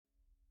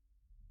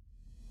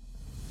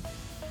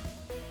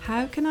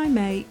How can I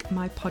make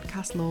my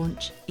podcast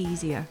launch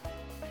easier?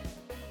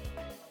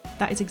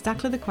 That is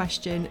exactly the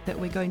question that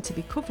we're going to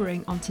be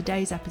covering on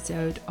today's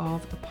episode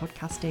of the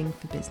Podcasting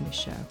for Business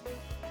show.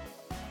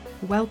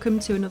 Welcome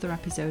to another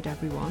episode,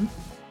 everyone.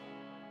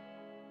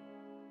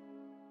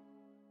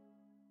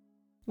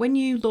 When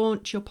you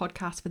launch your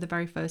podcast for the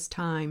very first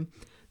time,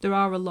 there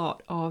are a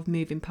lot of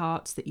moving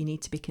parts that you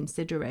need to be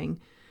considering.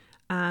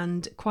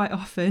 And quite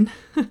often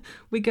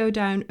we go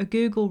down a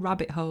Google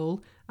rabbit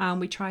hole and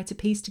we try to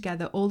piece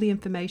together all the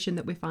information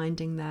that we're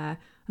finding there.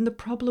 And the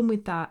problem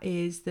with that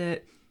is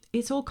that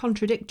it's all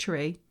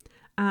contradictory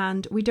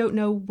and we don't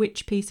know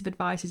which piece of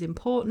advice is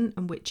important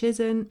and which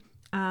isn't.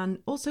 And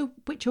also,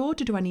 which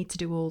order do I need to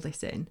do all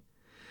this in?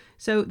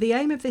 So the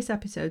aim of this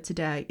episode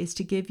today is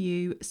to give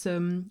you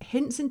some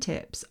hints and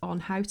tips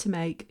on how to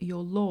make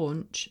your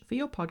launch for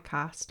your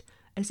podcast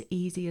as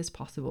easy as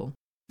possible.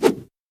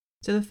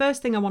 So the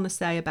first thing I want to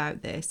say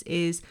about this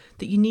is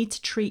that you need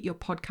to treat your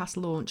podcast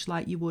launch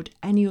like you would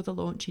any other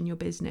launch in your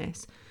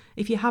business.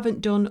 If you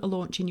haven't done a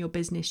launch in your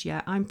business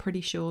yet, I'm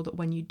pretty sure that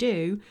when you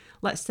do,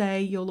 let's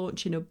say you're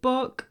launching a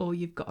book or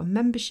you've got a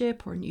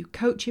membership or a new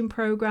coaching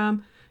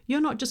program,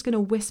 you're not just going to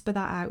whisper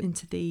that out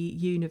into the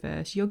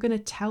universe. You're going to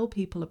tell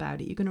people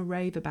about it. You're going to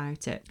rave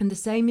about it. And the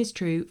same is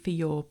true for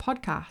your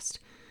podcast.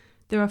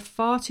 There are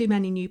far too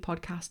many new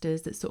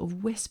podcasters that sort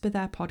of whisper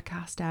their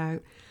podcast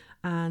out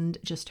and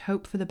just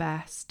hope for the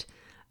best.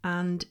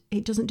 And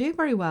it doesn't do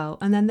very well.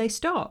 And then they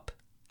stop.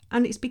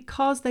 And it's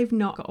because they've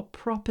not got a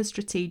proper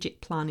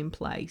strategic plan in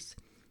place.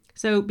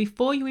 So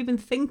before you even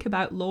think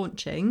about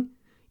launching,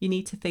 you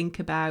need to think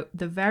about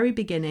the very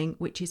beginning,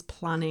 which is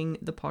planning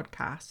the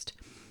podcast.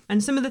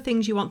 And some of the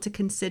things you want to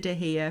consider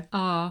here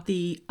are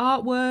the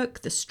artwork,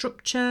 the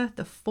structure,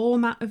 the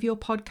format of your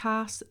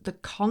podcast, the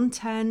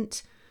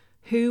content.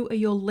 Who are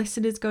your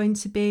listeners going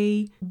to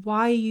be?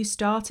 Why are you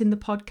starting the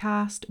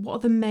podcast? What are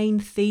the main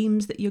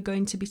themes that you're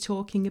going to be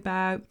talking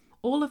about?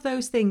 All of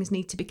those things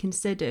need to be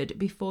considered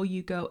before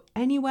you go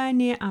anywhere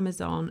near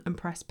Amazon and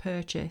press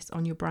purchase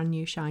on your brand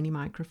new shiny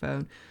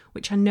microphone,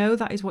 which I know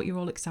that is what you're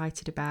all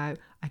excited about.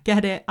 I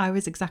get it. I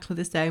was exactly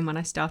the same when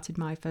I started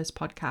my first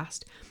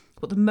podcast.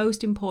 But the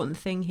most important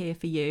thing here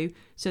for you,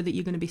 so that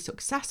you're going to be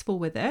successful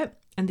with it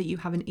and that you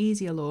have an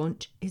easier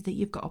launch, is that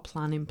you've got a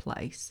plan in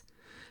place.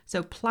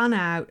 So plan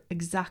out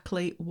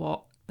exactly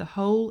what the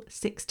whole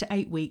 6 to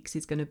 8 weeks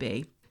is going to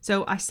be.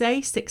 So I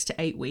say 6 to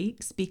 8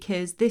 weeks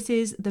because this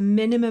is the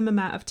minimum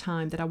amount of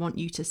time that I want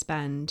you to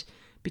spend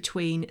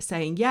between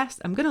saying, yes,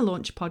 I'm going to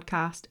launch a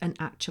podcast and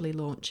actually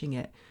launching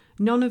it.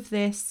 None of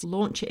this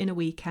launch it in a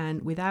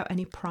weekend without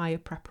any prior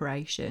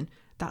preparation.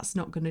 That's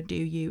not going to do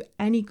you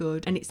any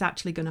good, and it's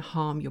actually going to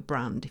harm your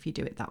brand if you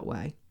do it that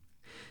way.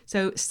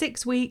 So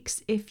 6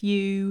 weeks if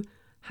you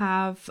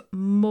have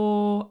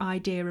more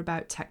idea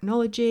about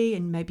technology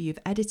and maybe you've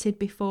edited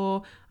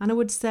before. And I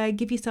would say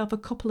give yourself a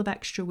couple of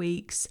extra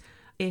weeks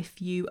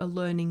if you are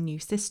learning new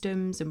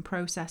systems and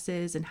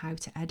processes and how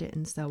to edit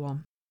and so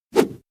on.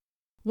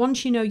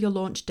 Once you know your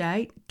launch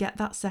date, get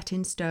that set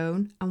in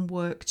stone and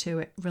work to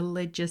it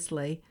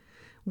religiously.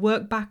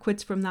 Work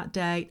backwards from that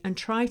date and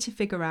try to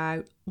figure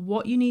out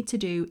what you need to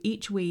do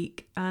each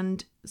week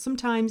and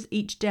sometimes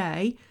each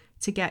day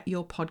to get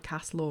your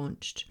podcast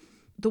launched.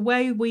 The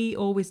way we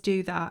always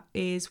do that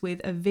is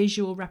with a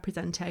visual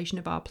representation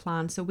of our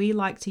plan. So we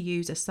like to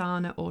use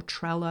Asana or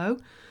Trello.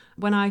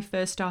 When I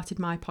first started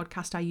my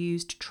podcast, I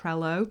used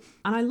Trello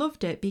and I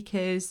loved it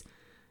because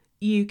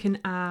you can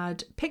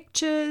add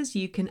pictures,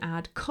 you can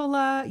add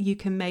colour, you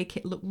can make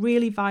it look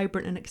really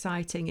vibrant and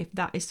exciting if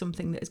that is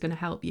something that is going to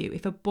help you.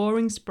 If a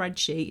boring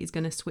spreadsheet is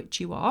going to switch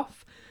you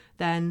off,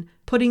 then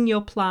putting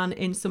your plan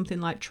in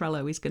something like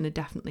Trello is going to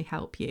definitely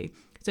help you.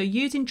 So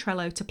using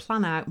Trello to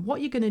plan out what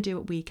you're going to do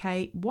at week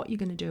 8, what you're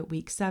going to do at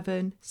week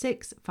 7,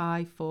 6,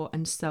 5, 4,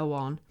 and so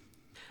on.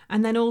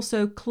 And then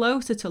also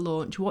closer to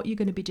launch, what you're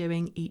going to be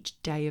doing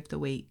each day of the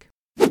week.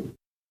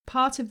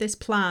 Part of this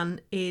plan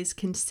is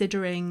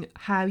considering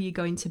how you're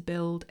going to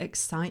build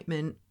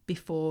excitement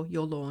before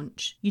your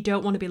launch. You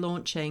don't want to be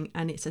launching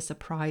and it's a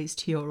surprise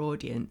to your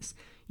audience.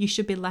 You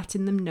should be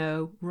letting them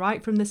know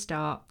right from the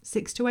start,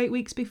 6 to 8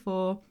 weeks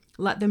before,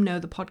 let them know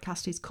the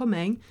podcast is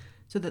coming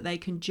so that they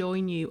can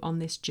join you on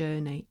this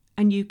journey.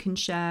 And you can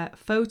share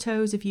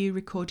photos of you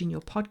recording your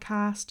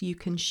podcast. You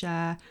can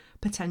share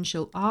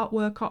potential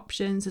artwork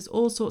options. There's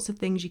all sorts of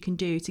things you can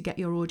do to get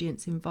your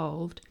audience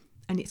involved,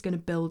 and it's going to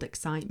build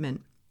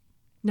excitement.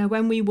 Now,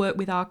 when we work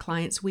with our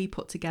clients, we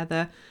put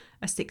together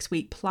a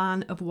 6-week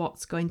plan of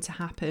what's going to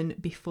happen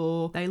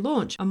before they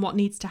launch and what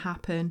needs to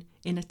happen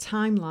in a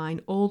timeline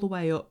all the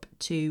way up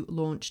to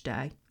launch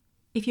day.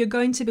 If you're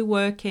going to be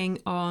working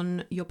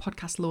on your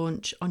podcast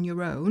launch on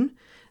your own,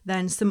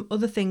 then some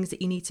other things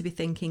that you need to be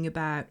thinking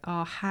about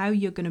are how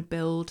you're going to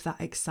build that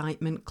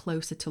excitement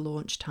closer to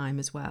launch time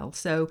as well.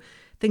 So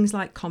things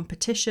like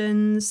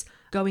competitions,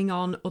 going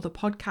on other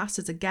podcasts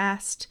as a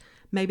guest,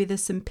 maybe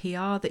there's some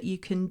PR that you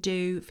can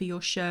do for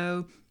your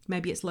show,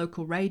 maybe it's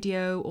local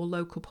radio or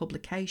local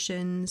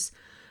publications.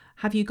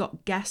 Have you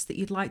got guests that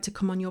you'd like to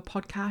come on your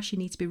podcast? You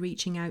need to be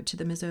reaching out to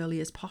them as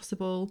early as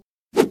possible.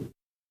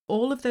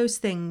 all of those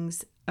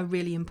things are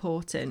really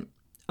important.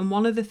 And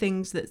one of the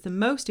things that's the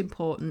most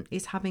important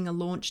is having a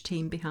launch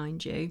team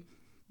behind you.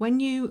 When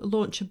you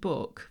launch a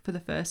book for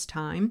the first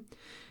time,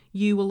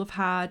 you will have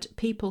had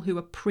people who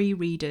are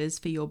pre-readers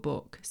for your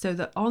book, so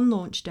that on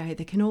launch day,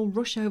 they can all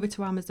rush over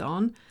to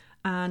Amazon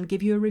and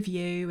give you a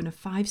review and a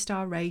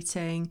 5-star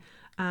rating.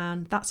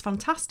 And that's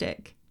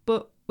fantastic.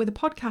 But with a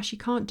podcast, you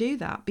can't do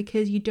that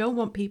because you don't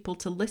want people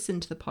to listen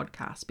to the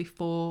podcast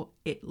before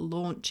it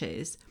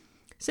launches.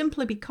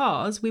 Simply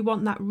because we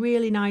want that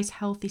really nice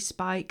healthy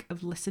spike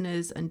of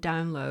listeners and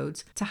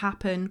downloads to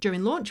happen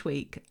during launch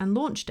week and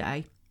launch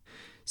day.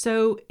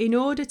 So in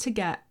order to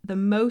get the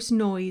most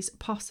noise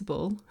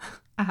possible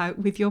out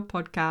with your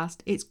podcast,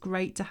 it's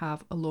great to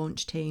have a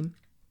launch team.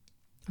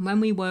 And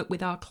when we work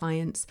with our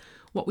clients,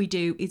 what we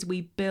do is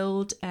we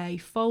build a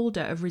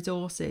folder of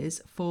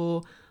resources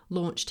for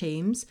launch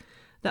teams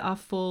that are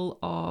full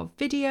of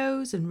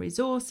videos and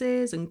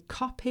resources and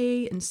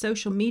copy and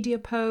social media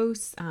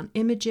posts and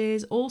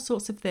images, all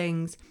sorts of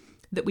things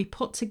that we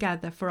put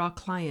together for our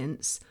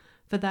clients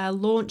for their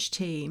launch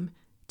team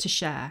to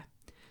share.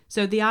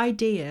 So the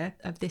idea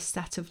of this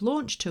set of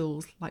launch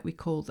tools, like we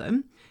call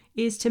them,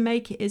 is to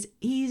make it as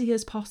easy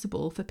as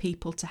possible for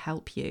people to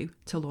help you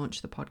to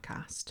launch the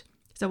podcast.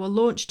 So a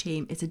launch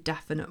team is a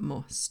definite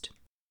must.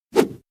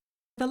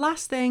 The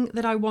last thing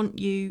that I want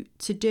you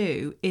to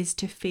do is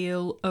to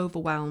feel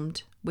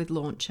overwhelmed with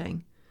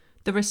launching.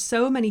 There are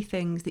so many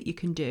things that you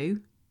can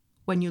do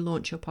when you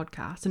launch your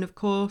podcast. And of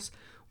course,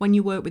 when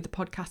you work with the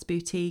Podcast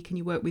Boutique and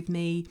you work with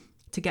me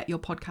to get your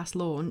podcast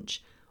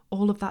launch,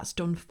 all of that's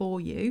done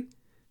for you.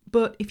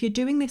 But if you're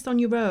doing this on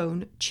your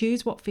own,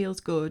 choose what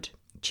feels good.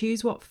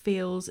 Choose what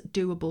feels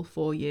doable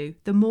for you.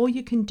 The more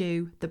you can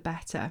do, the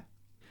better.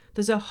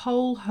 There's a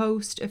whole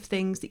host of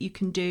things that you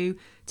can do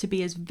to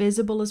be as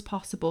visible as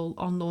possible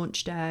on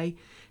launch day.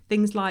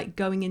 Things like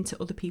going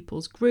into other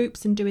people's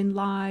groups and doing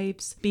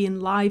lives, being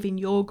live in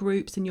your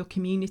groups and your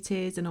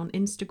communities and on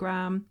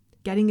Instagram,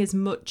 getting as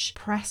much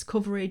press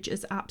coverage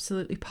as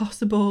absolutely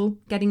possible,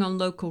 getting on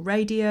local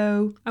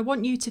radio. I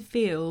want you to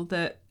feel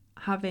that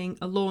having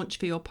a launch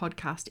for your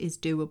podcast is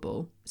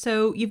doable.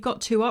 So you've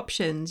got two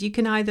options. You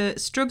can either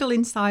struggle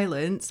in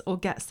silence or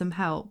get some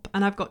help.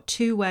 And I've got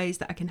two ways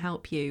that I can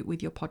help you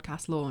with your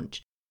podcast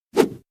launch.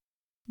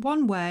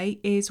 One way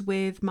is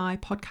with my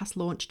podcast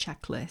launch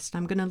checklist.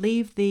 I'm going to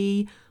leave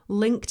the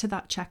link to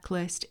that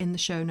checklist in the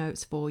show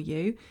notes for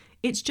you.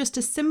 It's just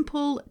a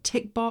simple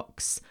tick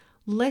box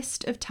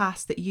list of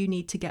tasks that you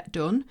need to get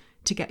done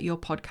to get your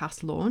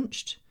podcast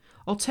launched.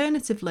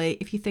 Alternatively,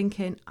 if you're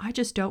thinking, I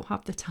just don't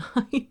have the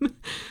time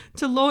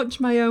to launch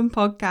my own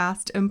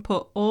podcast and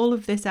put all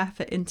of this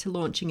effort into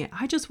launching it,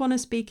 I just want to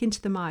speak into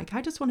the mic,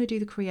 I just want to do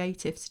the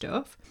creative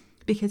stuff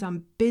because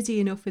I'm busy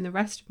enough in the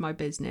rest of my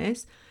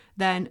business,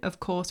 then of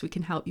course we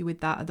can help you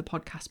with that at the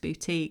Podcast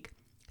Boutique.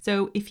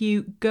 So if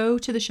you go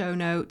to the show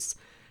notes,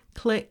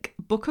 click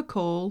book a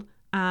call,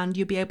 and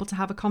you'll be able to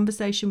have a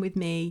conversation with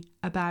me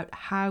about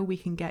how we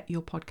can get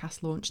your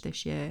podcast launched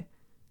this year.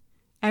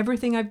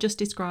 Everything I've just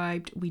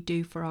described, we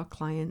do for our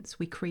clients.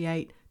 We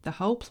create the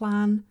whole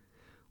plan.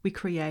 We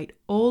create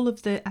all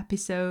of the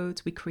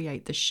episodes. We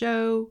create the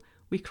show.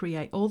 We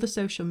create all the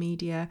social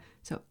media.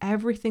 So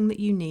everything that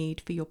you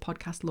need for your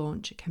podcast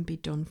launch can be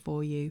done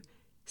for you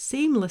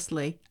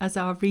seamlessly, as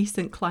our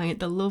recent client,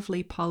 the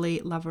lovely Polly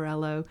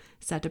Lavarello,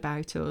 said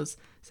about us.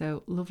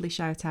 So lovely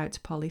shout out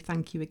to Polly.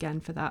 Thank you again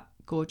for that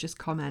gorgeous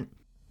comment.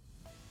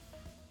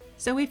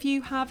 So if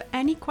you have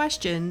any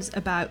questions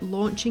about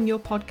launching your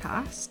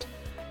podcast,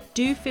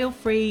 do feel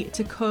free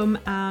to come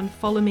and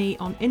follow me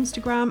on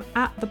Instagram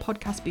at the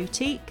Podcast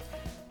Boutique.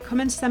 Come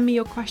and send me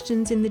your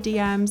questions in the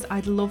DMs.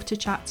 I'd love to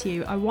chat to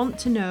you. I want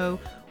to know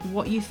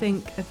what you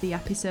think of the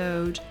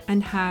episode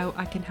and how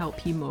I can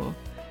help you more.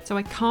 So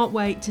I can't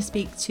wait to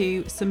speak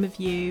to some of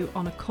you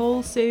on a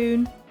call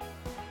soon.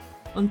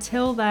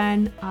 Until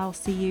then, I'll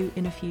see you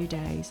in a few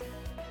days.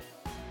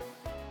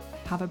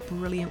 Have a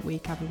brilliant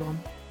week, everyone.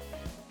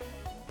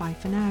 Bye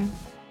for now.